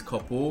this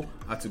couple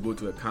had to go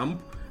to a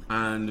camp.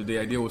 And the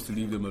idea was to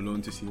leave them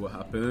alone to see what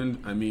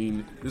happened. I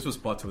mean, this was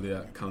part of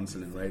their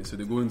counseling, right? So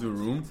they go into a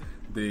room,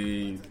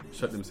 they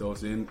shut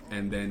themselves in,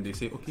 and then they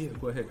say, okay,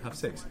 go ahead, have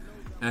sex.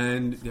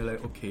 And they're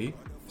like, okay.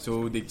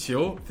 So they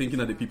chill, thinking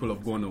that the people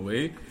have gone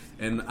away.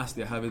 And as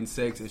they're having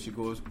sex, and she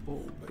goes,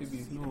 oh,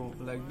 baby, no,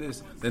 like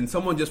this. Then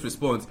someone just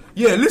responds,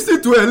 yeah,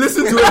 listen to her.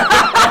 Listen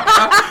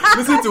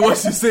to what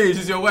she's saying.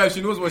 She's your wife.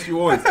 She knows what she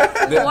wants.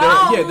 There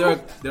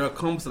are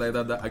camps like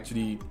that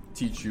actually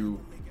teach you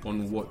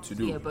on what to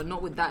do. Yeah, but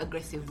not with that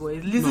aggressive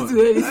voice. Listen to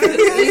it.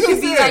 It should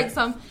be like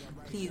some...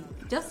 Please,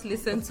 just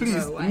listen to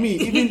her. Why? Me,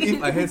 even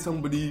if I heard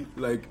somebody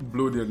like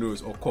blow their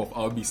nose or cough,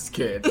 I'll be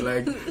scared.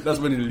 Like, that's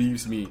when it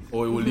leaves me,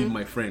 or it will leave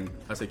my friend,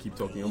 as I keep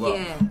talking about.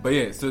 Yeah. But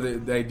yeah, so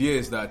the idea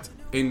is that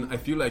I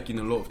feel like in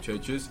a lot of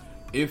churches,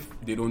 if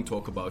they don't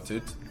talk about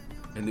it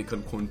and they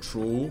can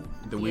control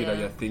the way that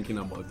they're thinking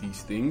about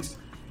these things,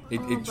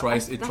 it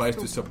tries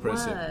to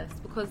suppress it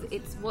because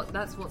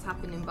that's what's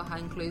happening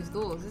behind closed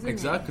doors, isn't it?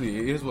 Exactly,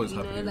 it is what's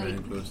happening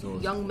behind closed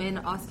doors. Young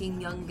men asking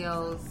young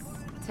girls,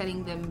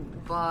 telling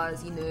them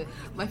bars.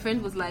 My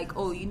friend was like,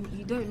 "Oh, you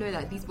don't know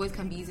that these boys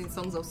can be using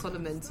Songs of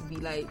Solomon to be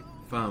like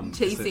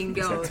chasing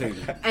girls,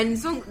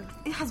 and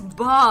it has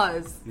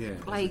bars. Yeah,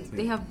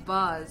 they have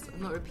bars.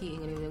 I'm not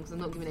repeating anything because I'm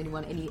not giving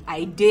anyone any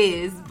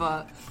ideas,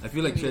 but I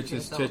feel like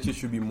churches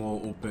should be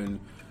more open.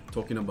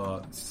 Talking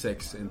about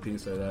sex and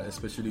things like that,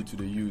 especially to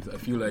the youth. I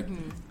feel like,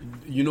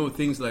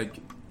 things like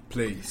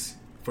plays,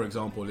 for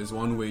example, is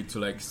one way to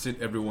like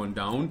sit everyone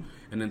down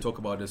and then talk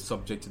about a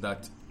subject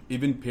that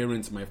even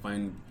parents might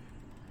find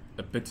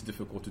a bit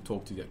difficult to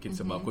talk to their kids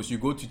about. Because you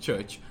go to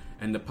church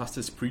and the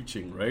pastor's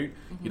preaching, right?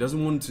 He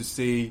doesn't want to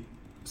say.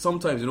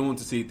 Sometimes you don't want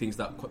to say things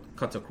that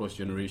cut across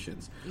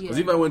generations. Because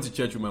if I went to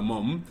church with my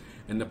mom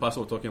and the pastor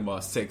was talking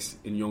about sex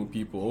in young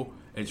people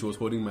and she was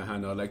holding my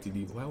hand, I'd like to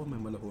leave. Why would my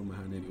mother hold my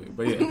hand anyway?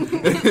 But yeah,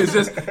 it's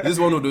just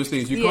one of those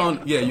things. You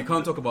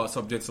can't talk about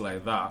subjects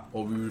like that,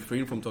 or we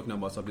refrain from talking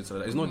about subjects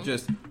like that. It's not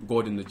just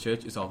God in the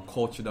church, it's our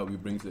culture that we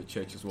bring to the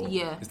church as well.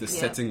 It's the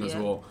setting as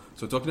well.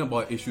 So talking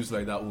about issues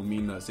like that will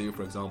mean that, say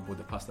for example,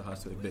 the pastor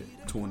has to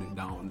tone it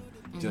down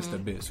just a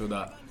bit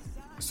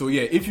So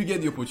if you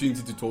get the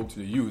opportunity to talk to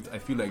the youth, I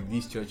feel like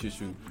these churches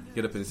should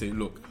get up and say,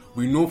 look,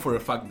 we know for a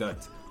fact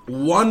that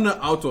 1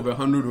 out of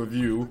 100 of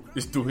you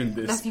is doing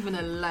this. That's even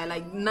a lie.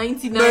 Like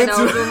 99 out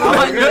of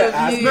 100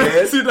 of you.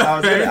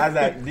 I was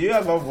like, do you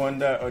ever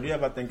wonder or do you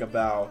ever think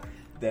about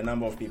the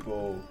number of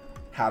people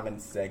having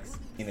sex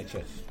in a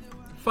church?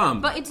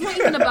 Fam. But it's not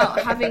even about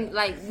having,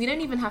 like, we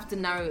don't even have to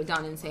narrow it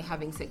down and say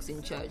having sex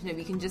in church. No,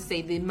 we can just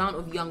say the amount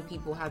of young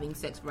people having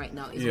sex right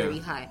now is very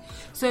high.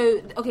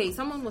 So, okay,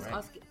 someone was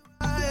asking...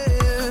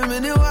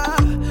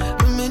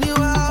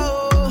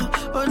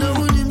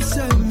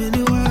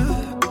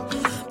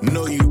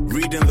 No, you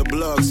reading the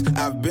blogs.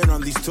 I've been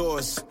on these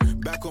tours.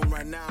 Back home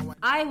right now.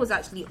 I was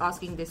actually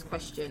asking this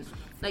question.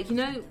 Like, you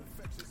know,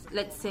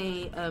 let's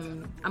say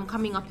I'm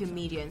coming up in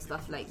media and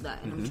stuff like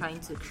that, and I'm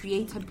trying to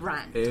create a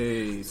brand.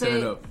 Hey, set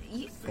it up.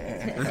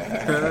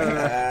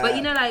 But,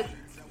 you know, like,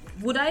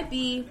 would I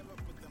be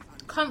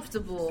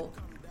comfortable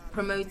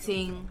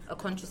promoting a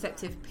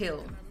contraceptive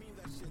pill?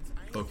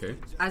 Okay.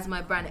 As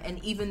my brand, and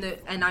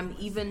I'm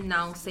even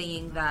now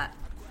saying that,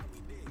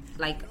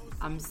 like,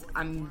 I'm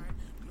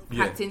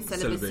practicing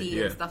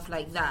celibacy and stuff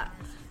like that.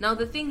 Now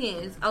the thing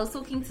is, I was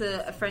talking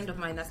to a friend of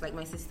mine that's like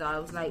my sister. I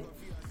was like,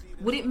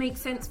 would it make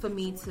sense for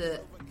me to,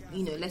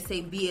 you know, let's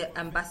say be an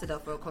ambassador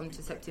for a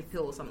contraceptive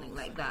pill or something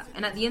like that?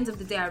 And at the end of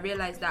the day, I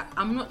realized that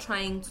I'm not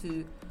trying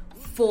to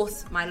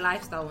force my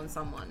lifestyle on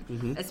someone,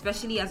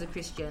 especially as a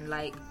Christian.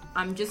 Like,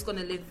 I'm just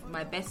gonna live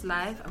my best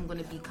life. I'm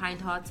gonna be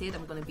kind-hearted.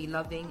 I'm gonna be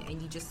loving,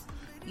 and you just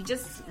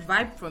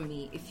vibe from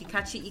me. If you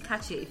catch it, you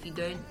catch it. If you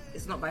don't,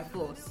 it's not by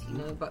force, you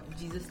know. But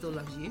Jesus still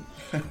loves you.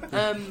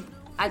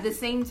 At the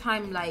same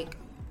time, like,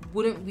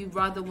 wouldn't we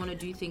rather want to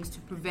do things to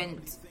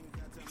prevent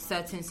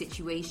certain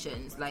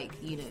situations, like,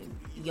 you know,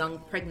 young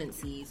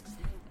pregnancies,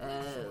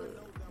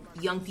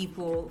 young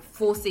people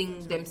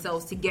forcing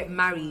themselves to get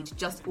married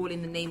just all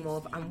in the name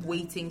of I'm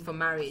waiting for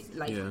marriage?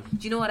 Like, do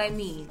you know what I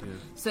mean?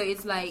 So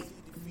it's like,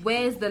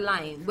 where's the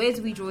line? Where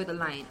do we draw the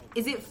line?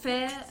 Is it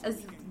fair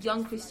as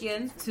young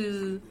Christians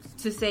to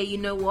say, you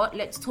know what,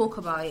 let's talk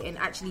about it and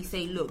actually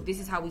say, look, this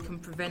is how we can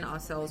prevent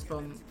ourselves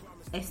from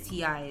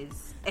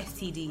STIs,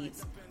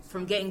 STDs,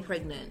 from getting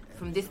pregnant,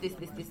 from this.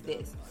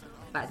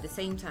 But at the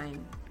same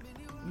time,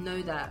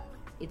 know that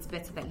it's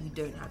better that you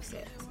don't have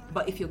sex.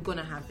 But if you're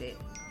gonna have it,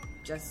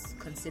 just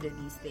consider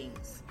these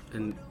things.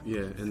 And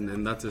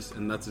that is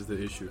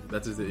the issue.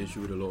 That is the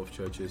issue with a lot of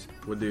churches.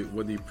 What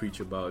they preach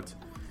about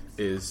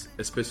is,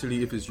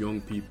 especially if it's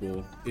young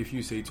people, if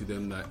you say to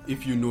them that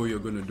if you know you're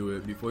gonna do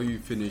it, before you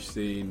finish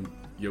saying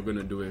you're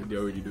gonna do it, they're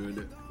already doing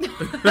it.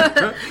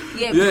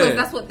 Because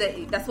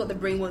that's what the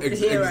brain wants to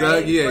hear, exactly,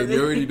 right? Yeah,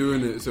 they're already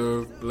doing it.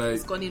 So, like,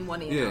 it's gone in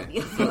one ear.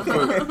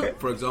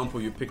 For example,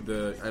 you pick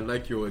I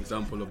like your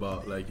example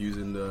about, like,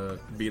 using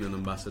being an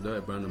ambassador,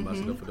 a brand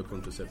ambassador for the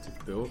contraceptive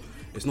pill.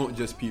 It's not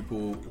just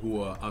people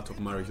who are out of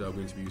marriage that are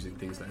going to be using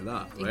things like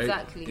that, right?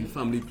 Exactly. In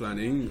family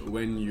planning,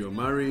 when you're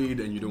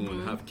married and you don't want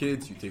to have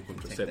kids, you take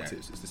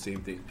contraceptives. It's the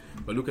same thing.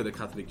 But look at the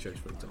Catholic Church,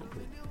 for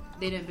example.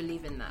 They don't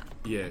believe in that.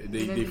 Yeah,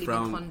 they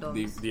frown.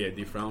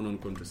 They frown on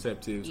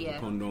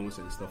contraceptives, on condoms,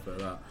 and stuff like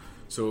that.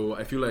 So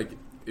I feel like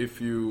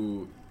if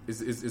you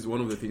is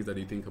one of the things that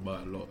they think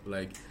about a lot.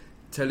 Like,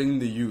 telling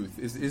the youth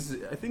is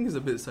I think is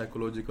a bit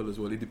psychological as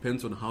well. It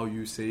depends on how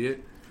you say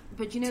it.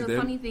 But you know, the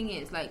funny thing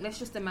is, like, let's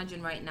just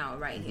imagine right now,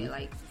 right here,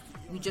 like,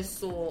 we just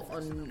saw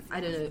on,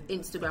 I don't know,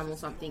 Instagram or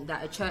something,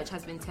 that a church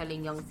has been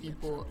telling young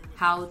people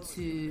how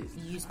to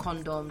use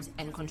condoms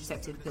and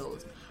contraceptive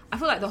pills. I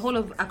feel like the whole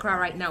of Accra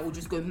right now will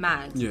just go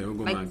mad. Yeah, we'll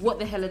go like, mad. What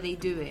the hell are they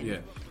doing? Yeah.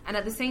 And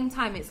at the same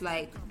time, it's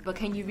like, but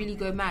can you really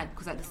go mad?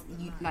 Because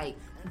like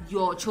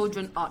your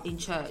children are in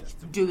church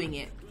doing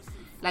it.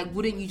 Like,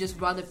 wouldn't you just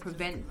rather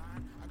prevent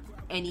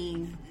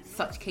any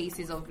such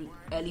cases of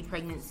early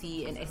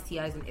pregnancy and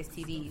STIs and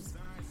STDs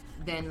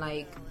than,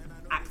 like,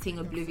 acting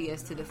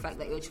oblivious to the fact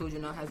that your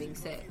children are having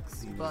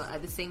sex? But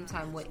at the same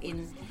time, we're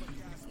in,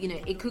 you know,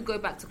 it could go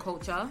back to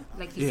culture,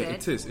 like you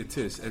said. It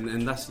is,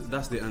 and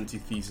that's the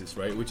antithesis,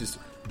 right? Which is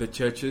the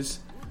church's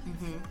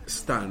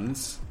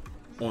stance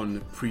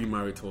on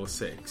premarital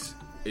sex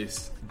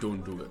is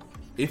don't do it.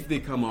 If they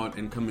come out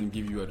and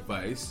give you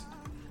advice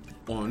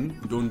on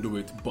don't do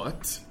it,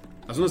 but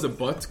as soon as the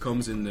but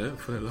comes in there,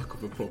 for the lack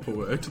of a proper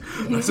word,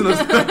 as soon as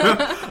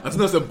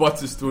the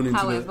but is thrown into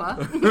as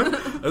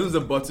soon as the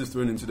but is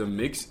thrown into the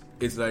mix,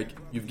 it's like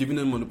you've given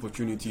them an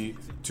opportunity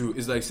to.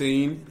 It's like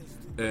saying,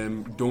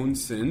 don't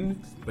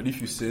sin, but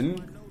if you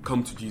sin,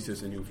 come to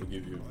Jesus and He'll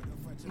forgive you.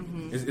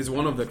 It's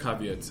one of the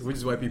caveats, which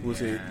is why people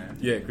say,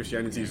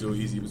 Christianity is so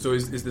easy. So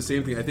it's the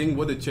same thing. I think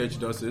what the church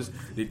does is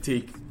they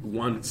take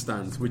one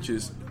stance, which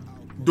is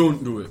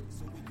don't do it.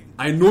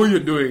 I know you're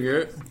doing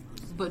it,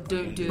 but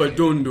don't do it. But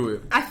don't do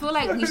it. I feel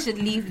like we should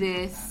leave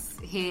this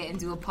here and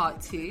do a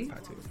part 2.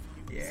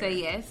 Yeah. So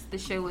yes, the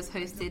show was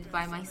hosted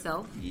by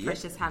myself,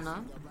 Precious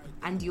Hannah,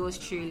 and yours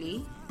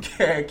truly.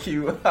 Cute.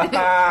 You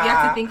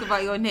have to think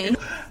about your name.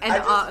 And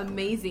our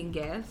amazing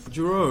guest,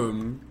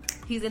 Jerome.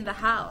 He's in the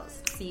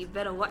house, so you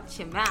better watch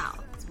him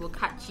out. We'll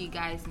catch you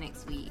guys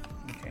next week.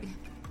 Okay.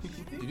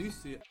 Did you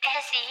see it?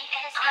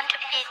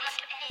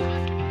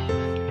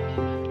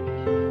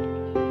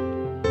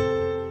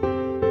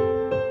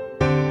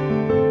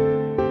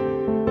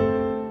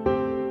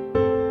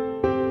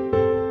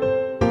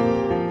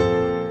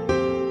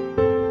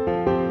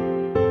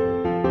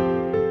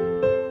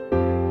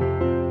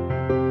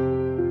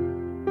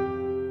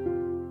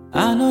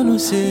 I know no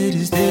say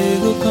this day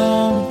will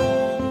come.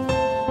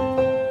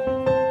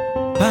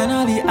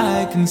 Finally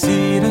I can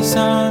see the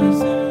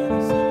sun.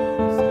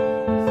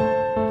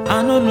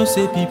 I know no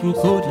say people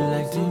code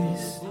like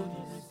this.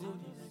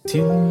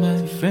 Till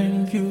my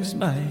friend views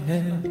my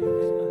head.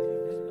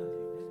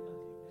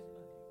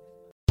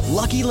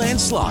 Lucky Land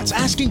Slots,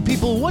 asking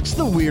people, what's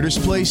the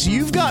weirdest place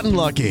you've gotten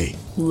lucky?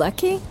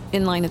 Lucky?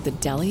 In line at the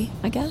deli,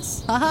 I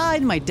guess? Aha,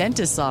 in my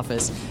dentist's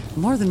office.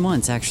 More than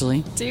once,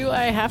 actually. Do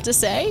I have to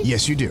say?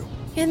 Yes, you do.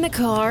 In the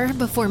car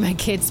before my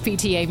kids'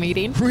 PTA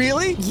meeting.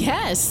 Really?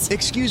 Yes.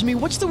 Excuse me,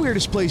 what's the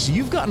weirdest place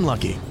you've gotten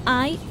lucky?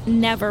 I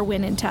never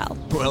win and tell.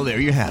 Well, there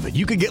you have it.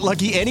 You can get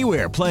lucky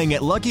anywhere, playing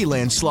at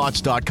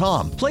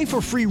LuckyLandSlots.com. Play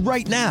for free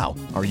right now.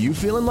 Are you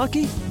feeling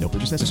lucky? No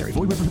purchase necessary.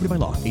 Void where prohibited by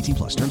law. 18+.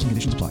 Terms and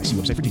conditions apply. See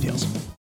website for details.